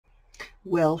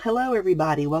Well, hello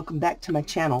everybody. Welcome back to my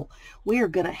channel. We are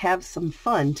going to have some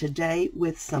fun today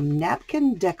with some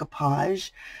napkin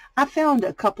decoupage. I found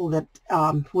a couple that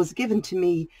was given to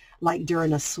me like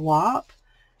during a swap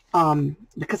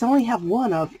because I only have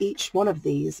one of each one of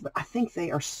these, but I think they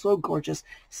are so gorgeous,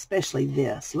 especially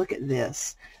this. Look at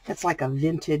this. That's like a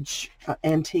vintage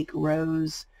antique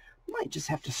rose. Might just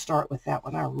have to start with that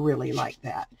one. I really like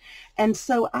that. And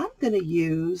so I'm going to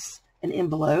use an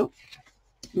envelope.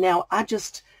 Now, I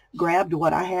just grabbed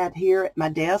what I had here at my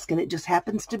desk, and it just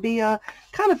happens to be a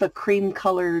kind of a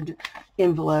cream-colored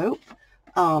envelope.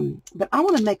 But I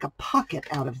want to make a pocket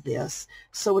out of this.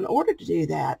 So in order to do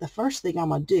that, the first thing I'm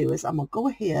going to do is I'm going to go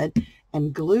ahead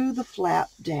and glue the flap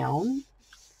down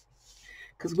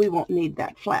because we won't need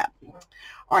that flap.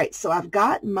 All right, so I've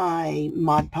got my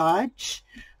Mod Podge.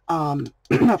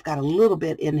 I've got a little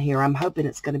bit in here. I'm hoping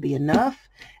it's going to be enough,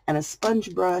 and a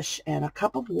sponge brush and a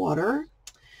cup of water.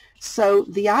 So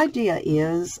the idea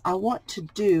is I want to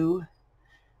do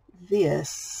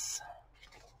this.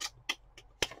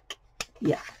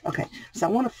 Yeah, okay. So I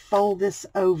want to fold this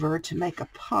over to make a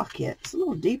pocket. It's a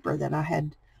little deeper than I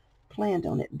had planned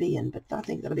on it being, but I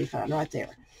think that'll be fine right there.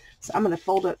 So I'm going to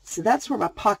fold it. So that's where my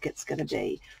pocket's going to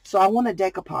be. So I want to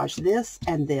decoupage this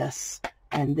and this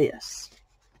and this.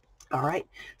 All right.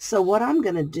 So what I'm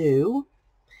going to do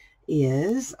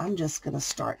is I'm just going to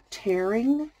start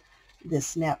tearing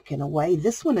this napkin away.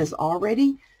 This one is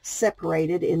already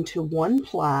separated into one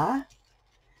ply,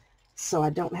 so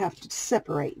I don't have to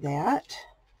separate that.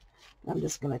 I'm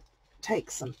just going to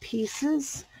take some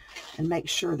pieces and make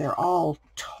sure they're all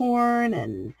torn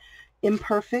and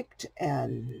imperfect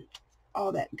and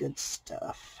all that good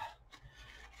stuff.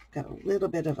 Got a little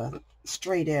bit of a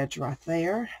straight edge right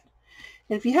there.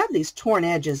 And if you have these torn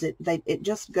edges, it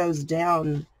just goes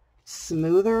down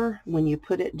smoother when you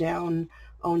put it down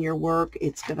on your work.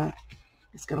 It's gonna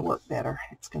work better.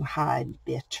 It's gonna hide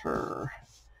better.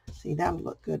 See, that'll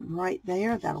look good right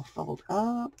there. That'll fold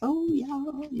up. Oh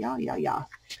yeah.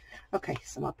 Okay,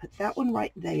 so I'm gonna put that one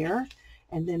right there,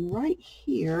 and then right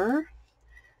here,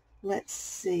 let's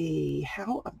see,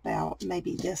 how about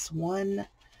maybe this one?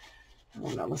 I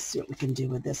don't know, let's see what we can do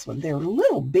with this one. They're a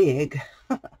little big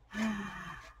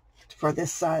for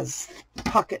this size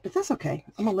pocket, but that's okay.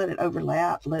 I'm gonna let it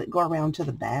overlap, let it go around to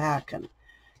the back, and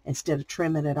instead of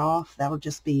trimming it off, that'll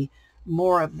just be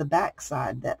more of the back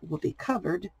side that will be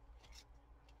covered.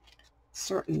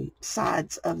 Certain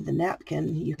sides of the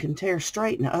napkin you can tear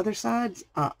straight, and the other sides,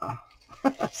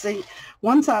 See,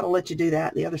 one side will let you do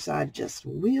that, the other side just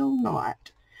will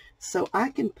not. So I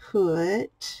can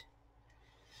put,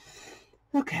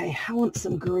 okay, I want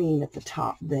some green at the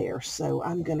top there, so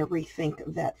I'm going to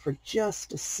rethink that for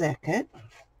just a second.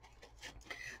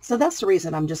 So that's the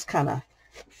reason I'm just kind of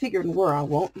figuring where I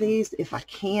want these. If I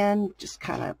can, just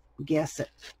kind of guess at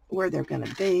where they're going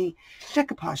to be.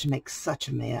 Decoupage makes such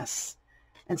a mess.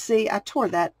 And see, I tore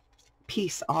that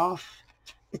piece off.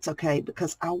 It's okay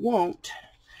because I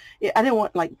didn't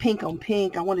want like pink on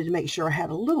pink. I wanted to make sure I had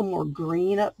a little more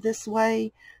green up this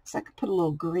way. So I could put a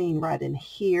little green right in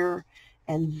here,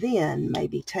 and then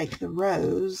maybe take the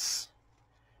rose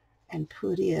and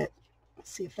put it,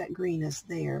 let's see if that green is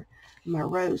there. My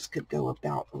rose could go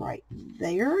about right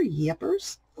there.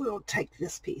 Yippers. We'll take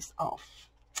this piece off.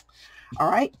 All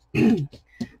right.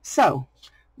 So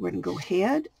we're going to go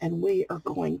ahead and we are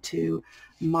going to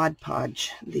Mod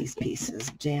Podge these pieces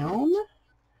down.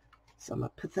 So I'm going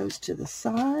to put those to the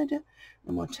side.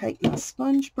 I'm going to take my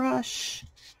sponge brush,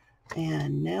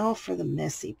 and now for the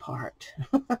messy part.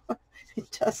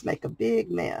 It does make a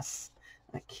big mess.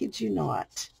 I kid you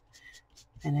not.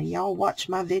 And y'all watch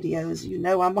my videos, you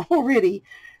know I'm already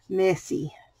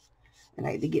messy. And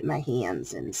I had to get my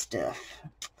hands and stuff.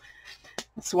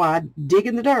 That's why I dig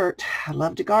in the dirt. I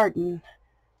love to garden.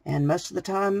 And most of the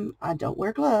time, I don't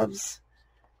wear gloves.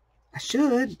 I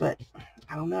should, but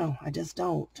I don't know. I just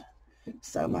don't.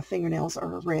 So my fingernails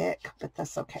are a wreck, but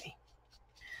that's okay.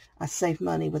 I save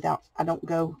money I don't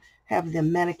go have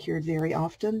them manicured very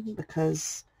often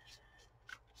because,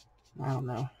 I don't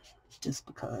know, just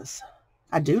because.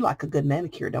 I do like a good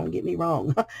manicure, don't get me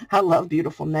wrong. I love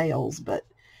beautiful nails, but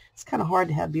it's kind of hard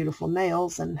to have beautiful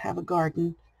nails and have a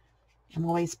garden. I'm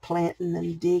always planting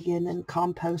and digging and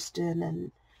composting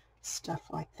and stuff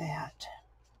like that.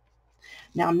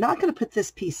 Now, I'm not going to put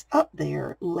this piece up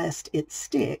there lest it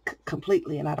stick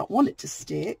completely, and I don't want it to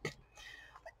stick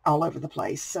all over the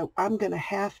place. So I'm going to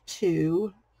have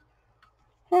to,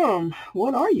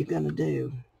 what are you going to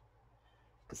do?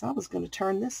 Because I was going to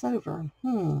turn this over.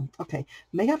 Okay,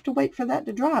 may have to wait for that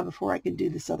to dry before I can do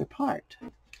this other part.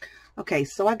 Okay,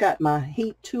 so I got my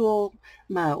heat tool,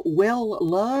 my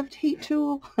well-loved heat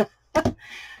tool,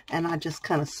 and I just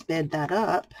kind of sped that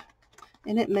up.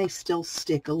 And it may still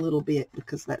stick a little bit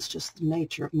because that's just the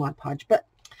nature of Mod Podge, but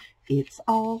it's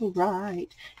all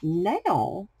right.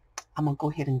 Now, I'm going to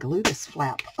go ahead and glue this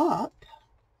flap up.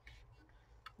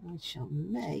 I shall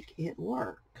make it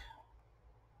work.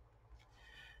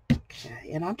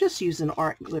 Okay, and I'm just using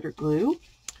Art Glitter Glue.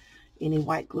 Any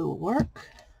white glue will work.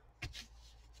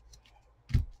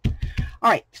 All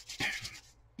right,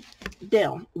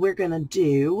 now we're going to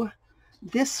do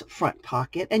this front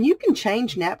pocket, and you can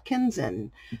change napkins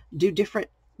and do different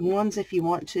ones if you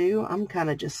want to. I'm kind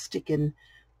of just sticking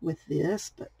with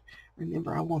this, but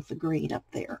remember I want the green up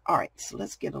there. All right, so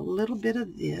let's get a little bit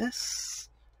of this,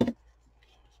 and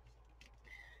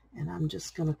I'm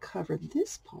just going to cover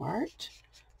this part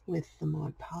with the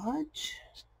Mod Podge.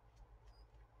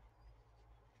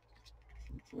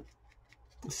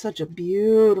 It's such a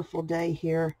beautiful day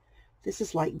here. This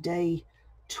is like day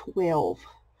 12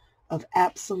 of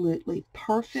absolutely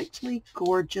perfectly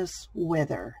gorgeous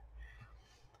weather.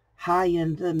 High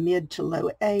in the mid to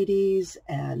low 80s,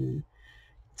 and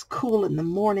it's cool in the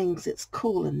mornings, it's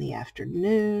cool in the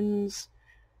afternoons.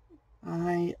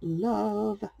 I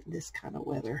love this kind of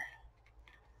weather.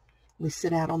 We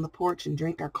sit out on the porch and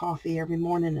drink our coffee every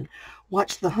morning and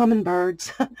watch the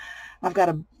hummingbirds. I've got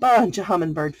a bunch of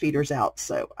hummingbird feeders out,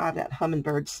 so I've got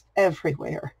hummingbirds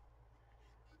everywhere.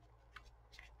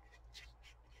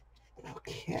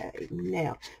 Okay,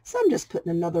 now, so I'm just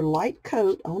putting another light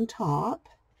coat on top.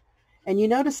 And you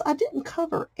notice I didn't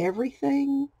cover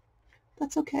everything.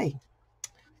 That's okay.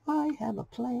 I have a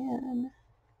plan.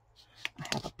 I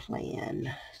have a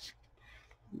plan.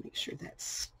 Make sure that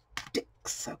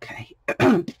sticks. Okay.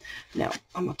 Now,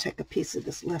 I'm going to take a piece of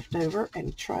this leftover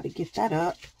and try to get that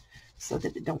up so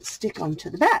that it don't stick onto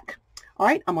the back. All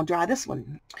right, I'm going to dry this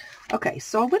one. Okay,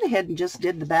 so I went ahead and just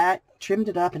did the back, trimmed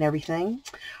it up and everything.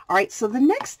 All right, so the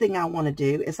next thing I want to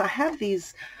do is I have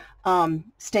these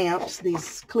stamps,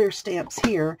 these clear stamps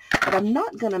here, but I'm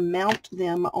not going to mount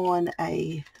them on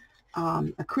a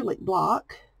acrylic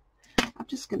block. I'm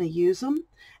just going to use them,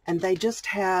 and they just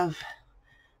have,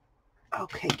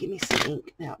 okay, give me some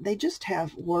ink. Now, they just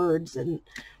have words and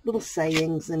little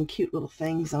sayings and cute little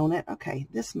things on it. Okay,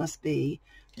 this must be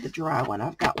the dry one.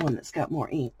 I've got one that's got more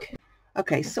ink.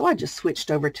 Okay, so I just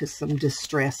switched over to some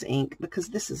Distress ink because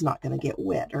this is not going to get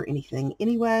wet or anything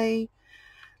anyway.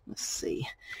 Let's see.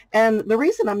 And the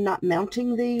reason I'm not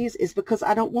mounting these is because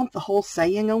I don't want the whole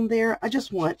saying on there. I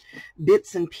just want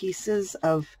bits and pieces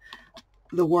of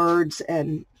the words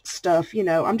and stuff. You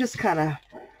know, I'm just kind of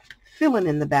filling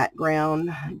in the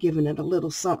background, giving it a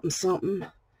little something, something.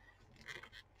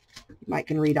 You might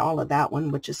can read all of that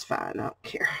one, which is fine. I don't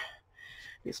care.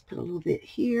 Just put a little bit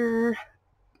here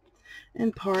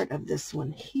and part of this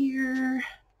one here,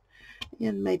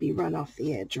 and maybe run off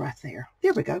the edge right there.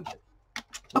 There we go.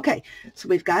 Okay, so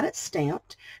we've got it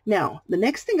stamped. Now, the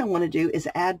next thing I want to do is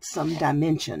add some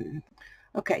dimension.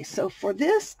 Okay, so for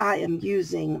this, I am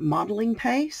using modeling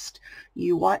paste.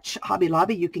 You watch Hobby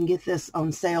Lobby, you can get this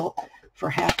on sale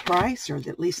for half price, or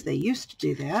at least they used to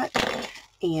do that.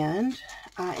 And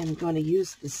I am going to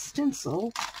use the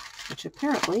stencil, which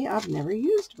apparently I've never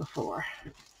used before.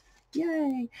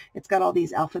 Yay! It's got all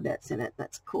these alphabets in it.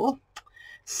 That's cool.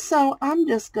 So I'm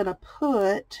just going to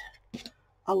put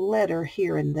a letter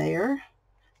here and there.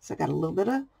 So I got a little bit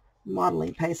of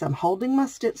modeling paste. I'm holding my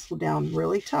stencil down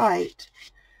really tight,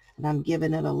 and I'm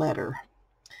giving it a letter.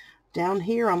 Down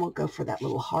here, I'm going to go for that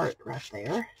little heart right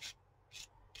there.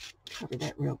 Cover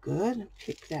that real good.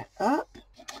 Pick that up.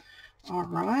 All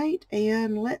right,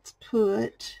 and let's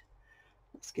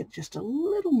get just a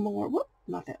little more. Whoop,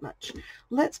 not that much.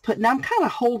 Let's put, now I'm kind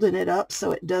of holding it up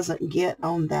so it doesn't get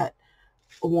on that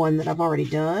one that I've already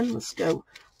done. Let's go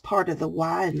part of the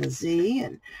Y and the Z.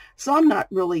 And so I'm not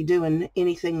really doing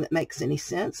anything that makes any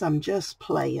sense. I'm just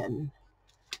playing.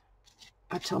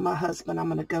 I told my husband I'm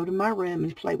going to go to my room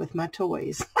and play with my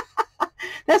toys.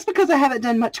 That's because I haven't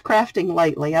done much crafting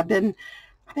lately. I've been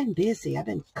busy. I've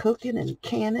been cooking and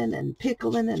canning and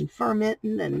pickling and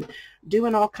fermenting and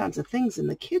doing all kinds of things in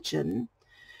the kitchen.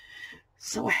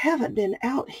 So I haven't been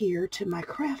out here to my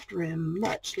craft room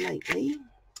much lately.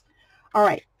 All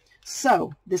right.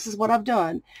 So this is what I've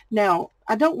done. Now,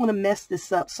 I don't want to mess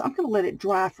this up, so I'm going to let it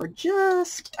dry for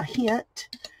just a hint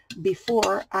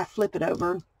before I flip it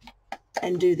over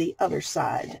and do the other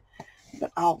side.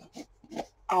 But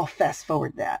I'll fast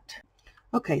forward that.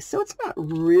 Okay, so it's not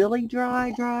really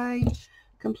dry,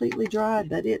 completely dry,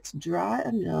 but it's dry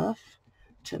enough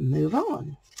to move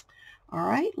on. All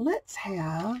right, let's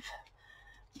have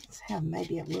Let's have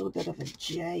maybe a little bit of a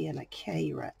J and a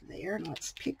K right there. And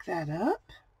let's pick that up.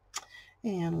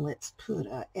 And let's put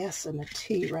a S and a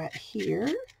T right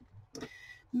here.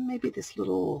 Maybe this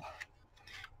little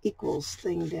equals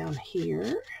thing down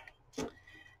here.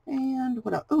 And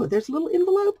what else? Oh, there's a little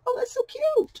envelope. Oh, that's so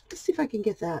cute. Let's see if I can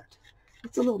get that.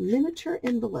 It's a little miniature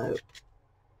envelope.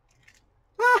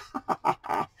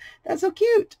 That's so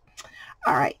cute.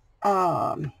 All right.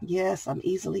 Yes, I'm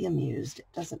easily amused. It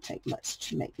doesn't take much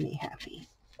to make me happy.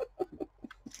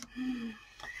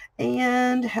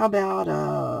 And how about,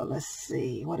 let's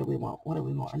see, what do we want? What do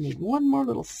we want? I need one more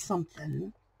little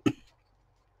something. Let's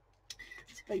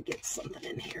see if I can get something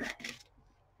in here.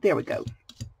 There we go.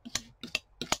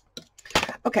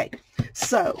 Okay,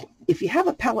 so if you have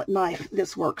a palette knife,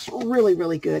 this works really,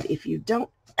 really good. If you don't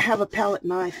have a palette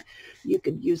knife, you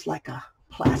could use like a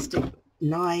plastic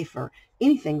knife or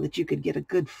anything that you could get a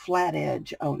good flat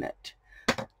edge on it.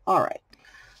 All right.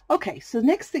 Okay, so the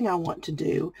next thing I want to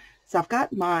do is I've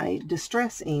got my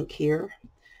Distress ink here,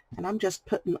 and I'm just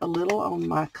putting a little on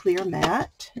my clear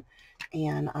mat,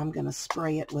 and I'm going to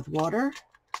spray it with water,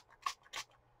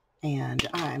 and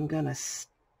I'm going to,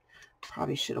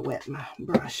 probably should have wet my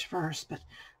brush first, but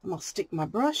I'm going to stick my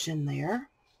brush in there,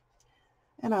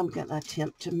 and I'm going to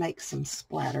attempt to make some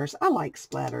splatters. I like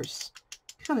splatters.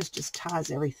 Kind of just ties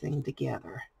everything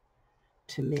together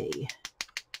to me,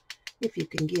 if you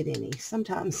can get any.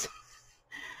 Sometimes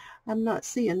I'm not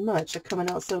seeing much. They're coming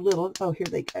out so little. Oh, here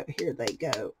they go. Here they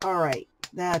go. All right.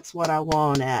 That's what I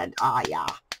wanted. Ah, yeah.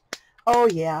 Oh,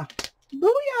 yeah.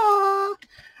 Booyah.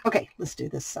 Okay, let's do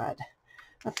this side.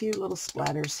 A few little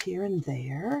splatters here and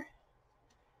there.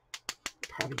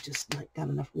 Probably just not got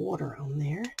enough water on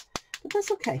there, but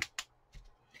that's okay.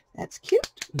 That's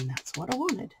cute, and that's what I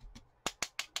wanted.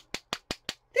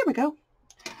 There we go.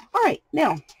 All right,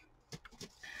 now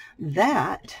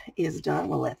that is done.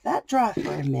 We'll let that dry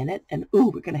for a minute, and ooh,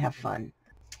 we're going to have fun.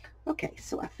 Okay,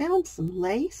 so I found some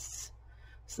lace,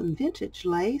 some vintage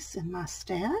lace in my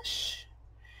stash,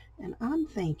 and I'm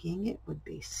thinking it would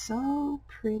be so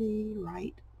pretty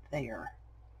right there.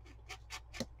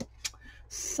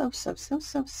 So.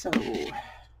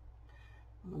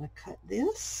 I'm going to cut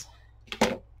this,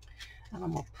 and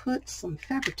I'm going to put some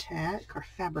Fabri-Tac or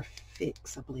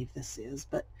Fabri-Fix, I believe this is,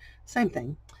 but same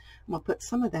thing. I'm going to put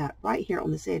some of that right here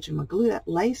on this edge. I'm going to glue that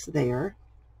lace there.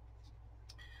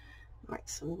 All right,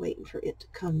 so I'm waiting for it to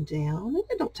come down.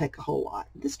 It don't take a whole lot.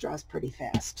 This dries pretty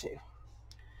fast too.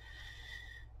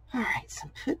 All right, so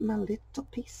I'm putting my little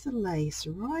piece of lace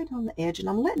right on the edge, and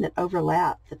I'm letting it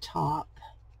overlap the top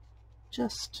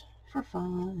just for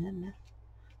fun,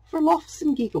 for laughs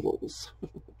and giggles.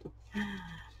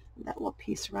 That little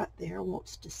piece right there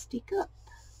wants to stick up,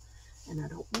 and I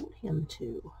don't want him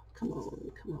to. Come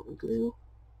on, glue.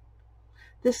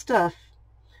 This stuff,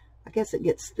 I guess it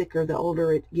gets thicker the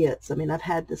older it gets. I mean, I've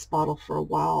had this bottle for a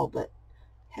while, but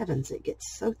heavens, it gets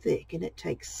so thick, and it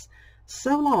takes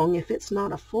so long. If it's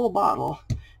not a full bottle,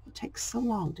 it takes so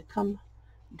long to come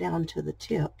down to the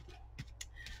tip.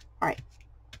 All right.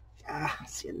 I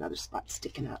see another spot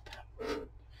sticking up.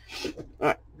 All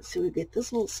right, so we get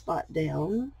this little spot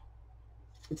down.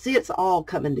 And see, it's all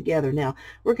coming together now.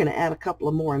 We're going to add a couple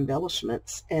of more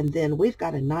embellishments, and then we've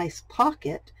got a nice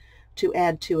pocket to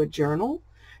add to a journal.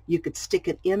 You could stick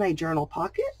it in a journal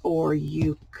pocket, or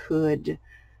you could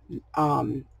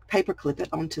paper clip it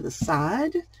onto the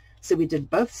side. So we did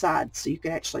both sides, so you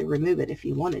could actually remove it if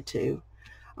you wanted to.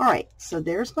 All right, so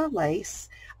there's my lace.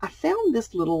 I found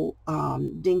this little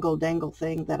dingle-dangle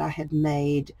thing that I had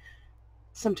made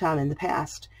sometime in the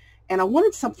past, and I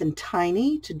wanted something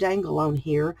tiny to dangle on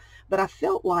here, but I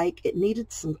felt like it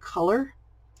needed some color.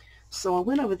 So I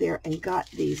went over there and got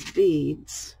these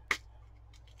beads.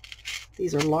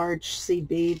 These are large seed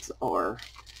beads, or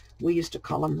we used to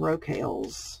call them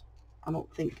rocailles. I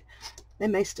don't think, they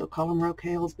may still call them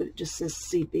rocailles, but it just says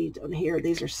seed beads on here.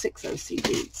 These are 6/0 seed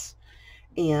beads.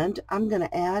 And I'm going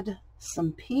to add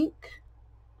some pink.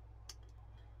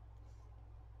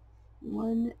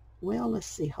 Well, let's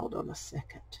see. Hold on a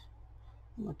second.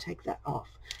 I'm going to take that off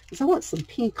because I want some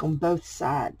pink on both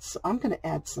sides. So I'm going to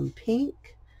add some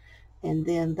pink, and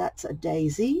then that's a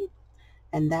daisy,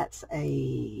 and that's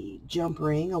a jump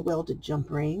ring, a welded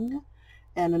jump ring,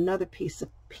 and another piece of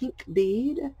pink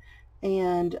bead,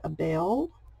 and a bell,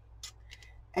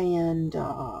 and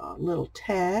a little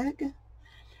tag,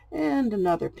 and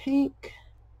another pink,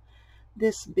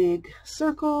 this big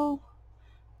circle,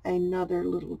 another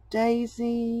little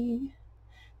daisy,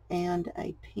 and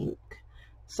a pink.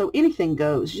 So anything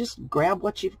goes. Just grab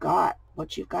what you've got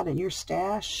in your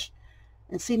stash,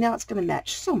 And see, now it's going to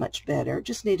match so much better.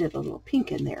 Just needed a little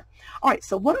pink in there. All right,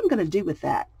 so what I'm going to do with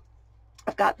that,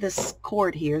 I've got this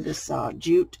cord here, this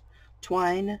jute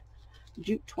twine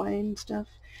stuff,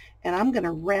 and I'm going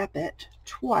to wrap it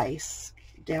twice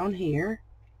down here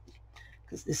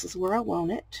because this is where I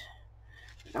want it.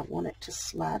 I want it to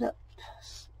slide up.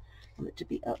 I want it to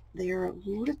be up there a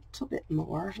little bit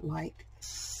more, like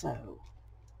so.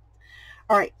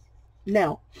 All right,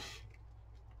 now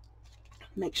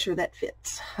make sure that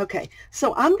fits. Okay,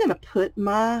 so I'm going to put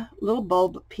my little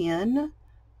bulb pen,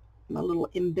 my little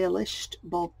embellished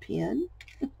bulb pen.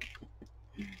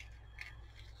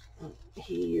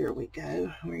 Here we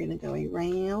go. We're going to go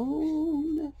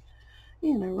around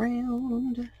and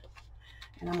around,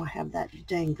 and I'm going to have that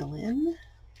dangling.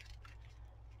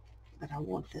 But I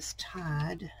want this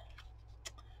tied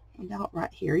about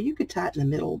right here. You could tie it in the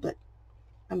middle, but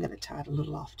I'm going to tie it a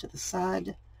little off to the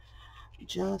side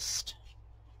just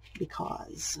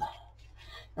because.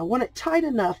 I want it tight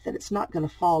enough that it's not going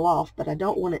to fall off, but I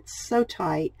don't want it so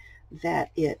tight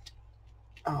that it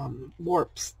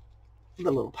warps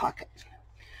the little pocket.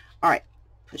 All right,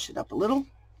 push it up a little.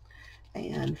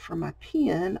 And for my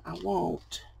pen, I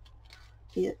want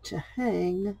it to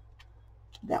hang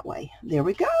that way. There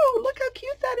we go. Look how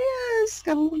cute that is.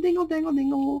 Got a little dingle, dangle,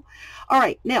 dingle. All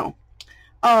right, now,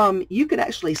 you could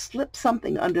actually slip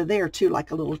something under there too, like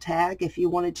a little tag if you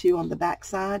wanted to on the back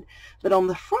side. But on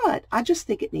the front, I just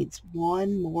think it needs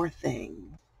one more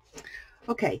thing.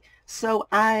 Okay, so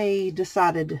I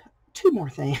decided two more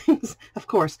things. Of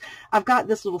course, I've got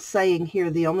this little saying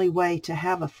here, the only way to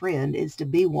have a friend is to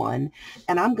be one.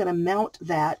 And I'm going to mount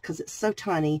that, because it's so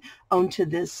tiny, onto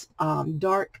this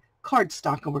dark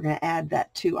cardstock, and we're going to add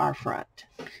that to our front.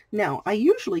 Now, I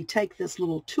usually take this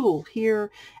little tool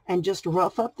here and just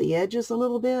rough up the edges a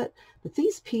little bit, but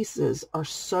these pieces are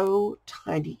so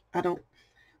tiny. I don't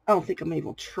think I'm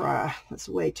able to try. That's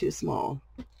way too small.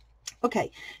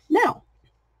 Okay, now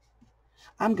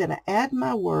I'm going to add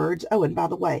my words. Oh, and by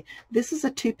the way, this is a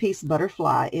two-piece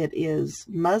butterfly. It is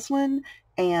muslin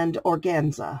and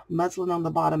organza. Muslin on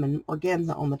the bottom and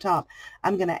organza on the top.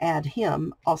 I'm going to add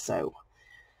him also.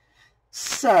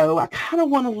 So I kind of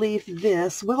want to leave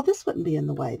this. Well, this wouldn't be in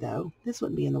the way, though. This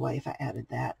wouldn't be in the way if I added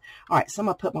that. All right, so I'm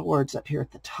going to put my words up here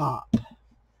at the top.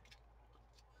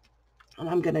 And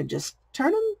I'm going to just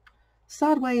turn them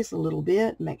sideways a little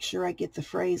bit, make sure I get the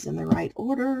phrase in the right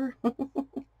order.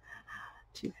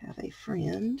 To have a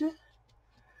friend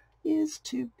is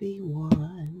to be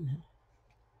one.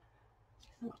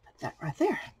 I'll put that right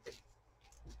there.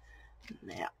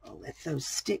 Now I'll let those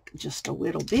stick just a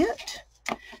little bit.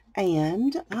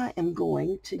 And I am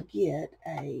going to get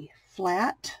a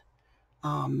flat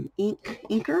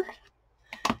inker.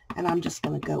 And I'm just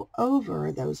going to go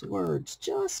over those words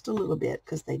just a little bit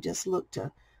because they just looked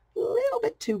a little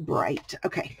bit too bright.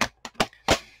 Okay.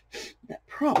 That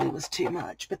probably was too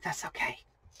much, but that's okay.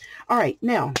 All right,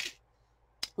 now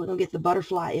we're going to get the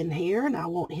butterfly in here, and I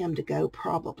want him to go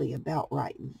probably about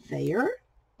right there.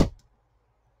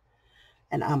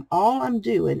 And all I'm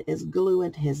doing is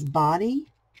gluing his body.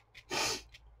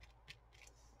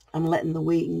 I'm letting the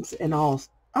wings and all.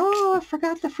 Oh, I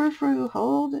forgot the frou-frou.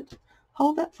 Hold it.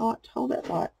 Hold that thought. Hold that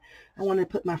thought. I want to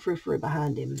put my frou-frou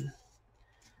behind him.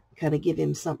 Kind of give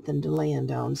him something to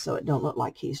land on so it don't look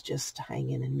like he's just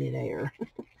hanging in midair.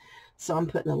 So I'm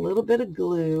putting a little bit of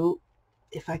glue,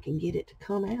 if I can get it to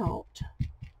come out.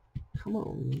 Come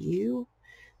on, you.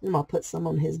 Then I'll put some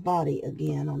on his body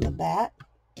again on the back.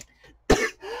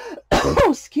 Oh,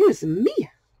 excuse me.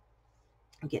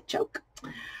 I get choke.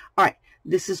 All right,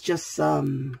 this is just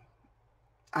some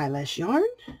eyelash yarn.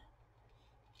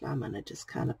 I'm going to just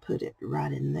kind of put it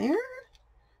right in there.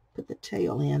 Put the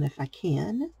tail in if I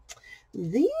can.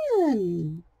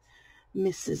 Then,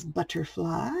 Mrs.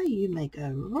 Butterfly, you may go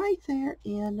right there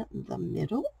in the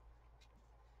middle.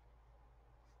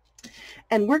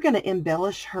 And we're going to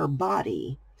embellish her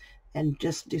body and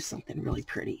just do something really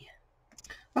pretty.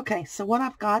 Okay, so what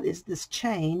I've got is this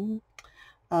chain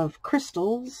of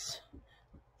crystals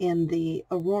in the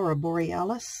Aurora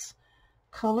Borealis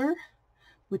color,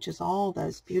 which is all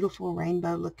those beautiful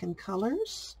rainbow looking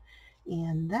colors.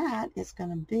 And that is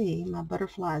going to be my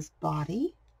butterfly's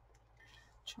body.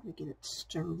 Try to get it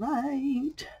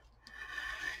straight.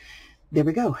 There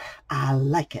we go. I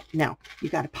like it. Now, you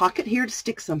got a pocket here to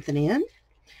stick something in.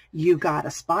 You got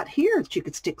a spot here that you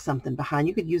could stick something behind.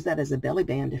 You could use that as a belly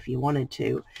band if you wanted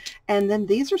to. And then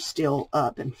these are still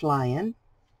up and flying.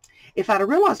 If I'd have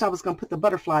realized I was going to put the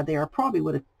butterfly there, I probably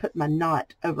would have put my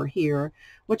knot over here,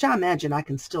 which I imagine I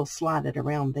can still slide it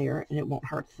around there and it won't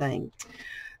hurt a thing.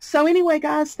 So anyway,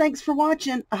 guys, thanks for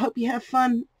watching. I hope you have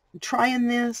fun trying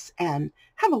this, and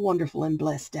have a wonderful and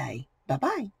blessed day.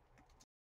 Bye-bye.